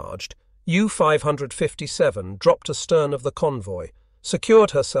recharged. U-557 dropped astern of the convoy,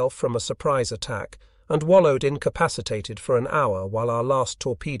 secured herself from a surprise attack, and wallowed incapacitated for an hour while our last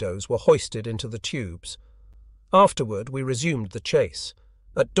torpedoes were hoisted into the tubes. Afterward, we resumed the chase.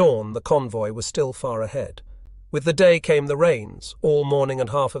 At dawn, the convoy was still far ahead. With the day came the rains. All morning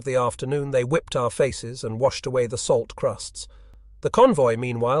and half of the afternoon they whipped our faces and washed away the salt crusts. The convoy,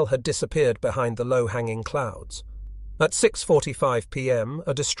 meanwhile, had disappeared behind the low-hanging clouds. At 6:45 p.m.,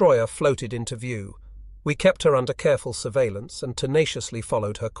 a destroyer floated into view. We kept her under careful surveillance and tenaciously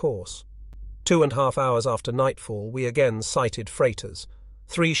followed her course. 2.5 hours after nightfall, we again sighted freighters,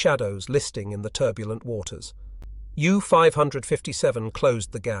 3 shadows listing in the turbulent waters. U-557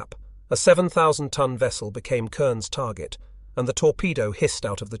 closed the gap. A 7,000-ton vessel became Kern's target, and the torpedo hissed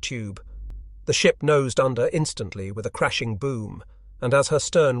out of the tube. The ship nosed under instantly with a crashing boom, and as her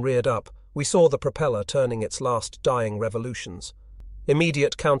stern reared up, we saw the propeller turning its last dying revolutions.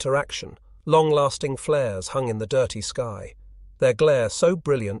 Immediate counteraction, long-lasting flares hung in the dirty sky, their glare so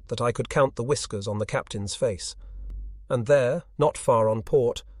brilliant that I could count the whiskers on the captain's face. And there, not far on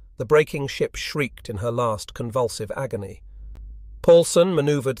port, the breaking ship shrieked in her last convulsive agony. Paulson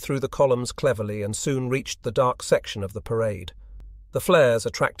manoeuvred through the columns cleverly and soon reached the dark section of the parade. The flares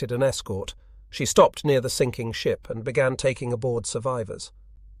attracted an escort. She stopped near the sinking ship and began taking aboard survivors.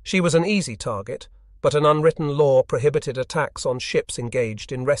 She was an easy target, but an unwritten law prohibited attacks on ships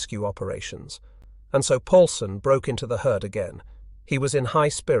engaged in rescue operations, and so Paulson broke into the herd again. He was in high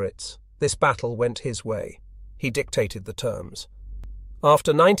spirits. This battle went his way. He dictated the terms.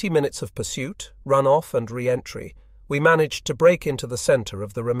 After 90 minutes of pursuit, run-off and re-entry, we managed to break into the center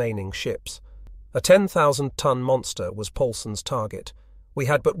of the remaining ships. A 10,000-ton monster was Paulson's target. We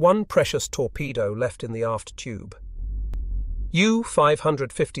had but one precious torpedo left in the aft tube.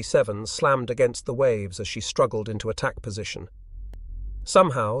 U-557 slammed against the waves as she struggled into attack position.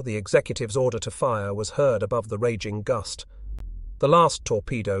 Somehow, the executive's order to fire was heard above the raging gust. The last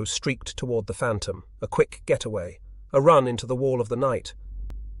torpedo streaked toward the Phantom, a quick getaway, a run into the wall of the night.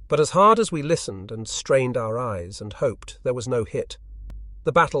 But as hard as we listened and strained our eyes and hoped, there was no hit.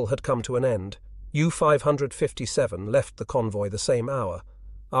 The battle had come to an end. U-557 left the convoy the same hour,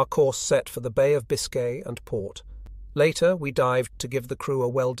 our course set for the Bay of Biscay and port. Later, we dived to give the crew a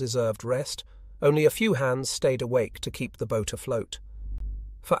well-deserved rest. Only a few hands stayed awake to keep the boat afloat.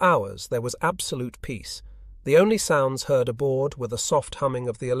 For hours, there was absolute peace. The only sounds heard aboard were the soft humming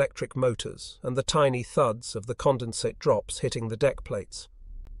of the electric motors and the tiny thuds of the condensate drops hitting the deck plates.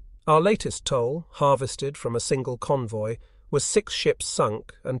 Our latest toll, harvested from a single convoy, was 6 ships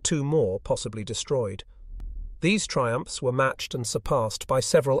sunk and 2 more possibly destroyed. These triumphs were matched and surpassed by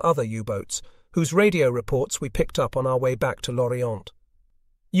several other U-boats, whose radio reports we picked up on our way back to Lorient.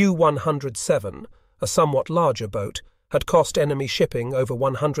 U-107, a somewhat larger boat, had cost enemy shipping over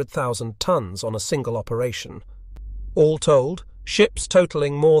 100,000 tons on a single operation. All told, ships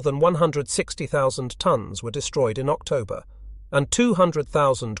totaling more than 160,000 tons were destroyed in October, and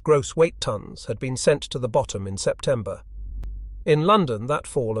 200,000 gross weight tons had been sent to the bottom in September. In London that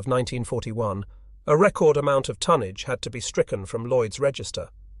fall of 1941, a record amount of tonnage had to be stricken from Lloyd's Register.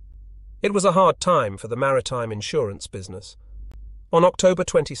 It was a hard time for the maritime insurance business. On October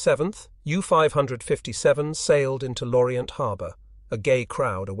 27th, U-557 sailed into Lorient Harbour. A gay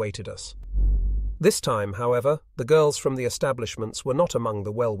crowd awaited us. This time, however, the girls from the establishments were not among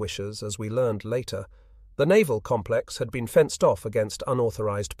the well-wishers, as we learned later. The naval complex had been fenced off against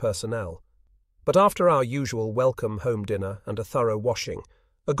unauthorized personnel. But after our usual welcome home dinner and a thorough washing,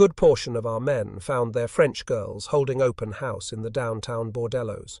 a good portion of our men found their French girls holding open house in the downtown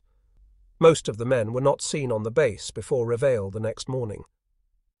bordellos. Most of the men were not seen on the base before reveille the next morning.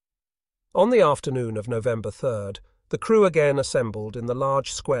 On the afternoon of November 3rd, the crew again assembled in the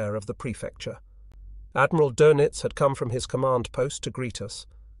large square of the prefecture. Admiral Dönitz had come from his command post to greet us.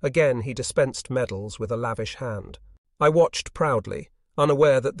 Again he dispensed medals with a lavish hand. I watched proudly,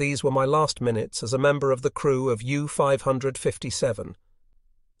 unaware that these were my last minutes as a member of the crew of U-557.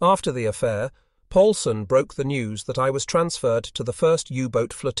 After the affair, Paulson broke the news that I was transferred to the 1st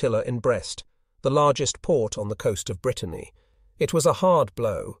U-boat flotilla in Brest, the largest port on the coast of Brittany. It was a hard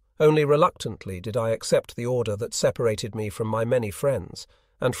blow. Only reluctantly did I accept the order that separated me from my many friends,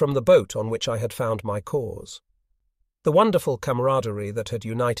 and from the boat on which I had found my cause. The wonderful camaraderie that had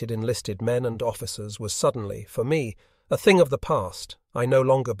united enlisted men and officers was suddenly, for me, a thing of the past. I no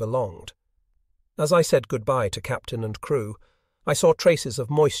longer belonged. As I said goodbye to captain and crew, I saw traces of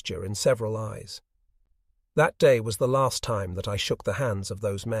moisture in several eyes. That day was the last time that I shook the hands of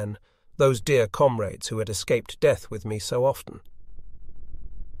those men, those dear comrades who had escaped death with me so often.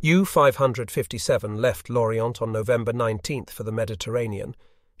 U-557 left Lorient on November 19th for the Mediterranean.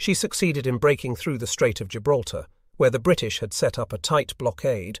 She succeeded in breaking through the Strait of Gibraltar, where the British had set up a tight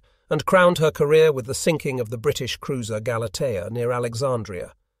blockade, and crowned her career with the sinking of the British cruiser Galatea near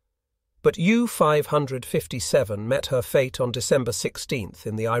Alexandria. But U-557 met her fate on December 16th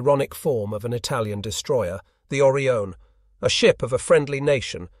in the ironic form of an Italian destroyer, the Orion, a ship of a friendly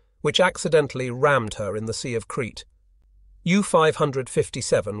nation, which accidentally rammed her in the Sea of Crete.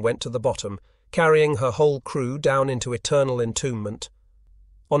 U-557 went to the bottom, carrying her whole crew down into eternal entombment.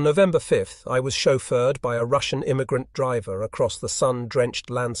 On November 5th, I was chauffeured by a Russian immigrant driver across the sun-drenched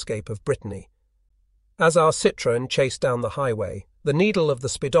landscape of Brittany. As our Citroën chased down the highway, the needle of the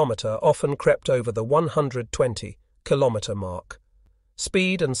speedometer often crept over the 120-kilometre mark.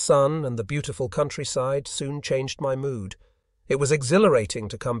 Speed and sun and the beautiful countryside soon changed my mood. It was exhilarating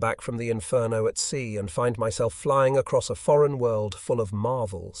to come back from the inferno at sea and find myself flying across a foreign world full of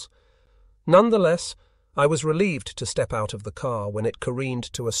marvels. Nonetheless, I was relieved to step out of the car when it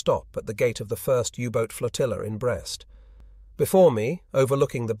careened to a stop at the gate of the 1st U-boat flotilla in Brest. Before me,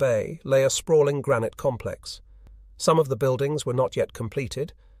 overlooking the bay, lay a sprawling granite complex. Some of the buildings were not yet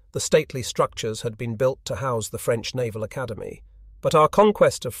completed. The stately structures had been built to house the French Naval Academy, but our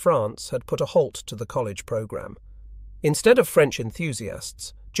conquest of France had put a halt to the college program. Instead of French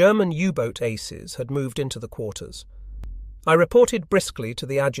enthusiasts, German U-boat aces had moved into the quarters. I reported briskly to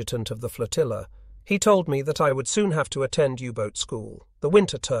the adjutant of the flotilla. He told me that I would soon have to attend U-boat school. The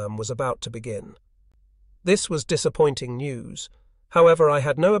winter term was about to begin. This was disappointing news. However, I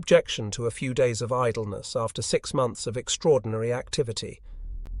had no objection to a few days of idleness after 6 months of extraordinary activity.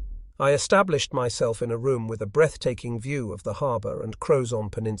 I established myself in a room with a breathtaking view of the harbour and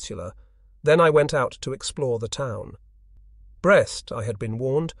Crozon Peninsula. Then I went out to explore the town. Brest, I had been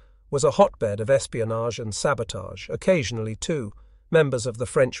warned, was a hotbed of espionage and sabotage. Occasionally, too, members of the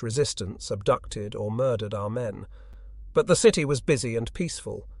French resistance abducted or murdered our men. But the city was busy and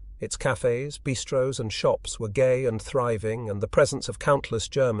peaceful. Its cafes, bistros and shops were gay and thriving, and the presence of countless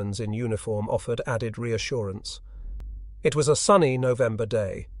Germans in uniform offered added reassurance. It was a sunny November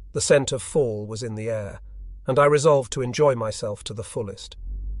day. The scent of fall was in the air, and I resolved to enjoy myself to the fullest.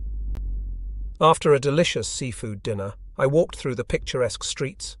 After a delicious seafood dinner, I walked through the picturesque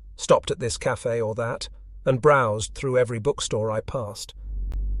streets, stopped at this cafe or that, and browsed through every bookstore I passed.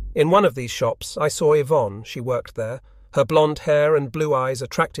 In one of these shops I saw Yvonne. She worked there. Her blonde hair and blue eyes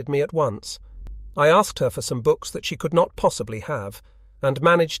attracted me at once. I asked her for some books that she could not possibly have, and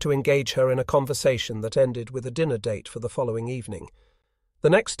managed to engage her in a conversation that ended with a dinner date for the following evening. The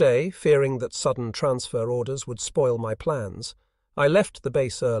next day, fearing that sudden transfer orders would spoil my plans, I left the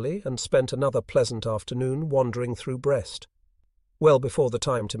base early and spent another pleasant afternoon wandering through Brest. Well before the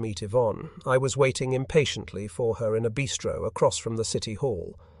time to meet Yvonne, I was waiting impatiently for her in a bistro across from the city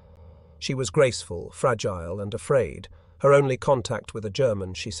hall. She was graceful, fragile, and afraid. Her only contact with a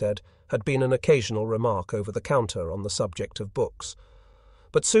German, she said, had been an occasional remark over the counter on the subject of books.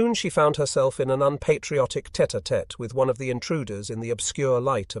 But soon she found herself in an unpatriotic tête-à-tête with one of the intruders in the obscure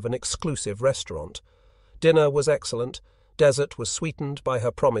light of an exclusive restaurant. Dinner was excellent. Dessert was sweetened by her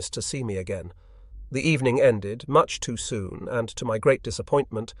promise to see me again. The evening ended, much too soon, and to my great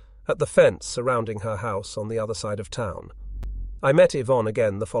disappointment, at the fence surrounding her house on the other side of town. I met Yvonne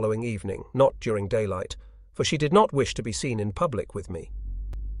again the following evening, not during daylight, for she did not wish to be seen in public with me.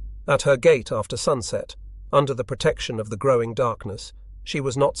 At her gate after sunset, under the protection of the growing darkness, she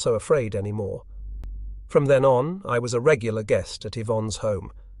was not so afraid any more. From then on, I was a regular guest at Yvonne's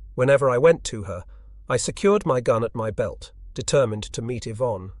home. Whenever I went to her, I secured my gun at my belt, determined to meet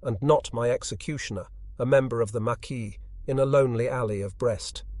Yvonne, and not my executioner, a member of the Maquis, in a lonely alley of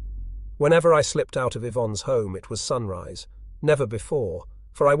Brest. Whenever I slipped out of Yvonne's home, it was sunrise, never before,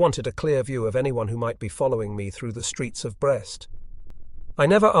 for I wanted a clear view of anyone who might be following me through the streets of Brest. I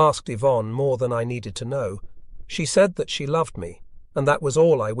never asked Yvonne more than I needed to know. She said that she loved me, and that was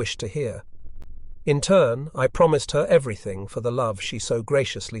all I wished to hear. In turn, I promised her everything for the love she so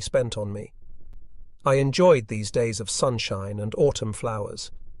graciously spent on me. I enjoyed these days of sunshine and autumn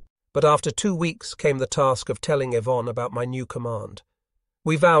flowers. But after 2 weeks came the task of telling Yvonne about my new command.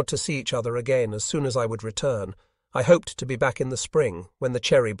 We vowed to see each other again as soon as I would return. I hoped to be back in the spring, when the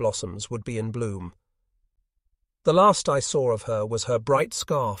cherry blossoms would be in bloom. The last I saw of her was her bright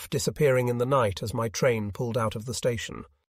scarf disappearing in the night as my train pulled out of the station.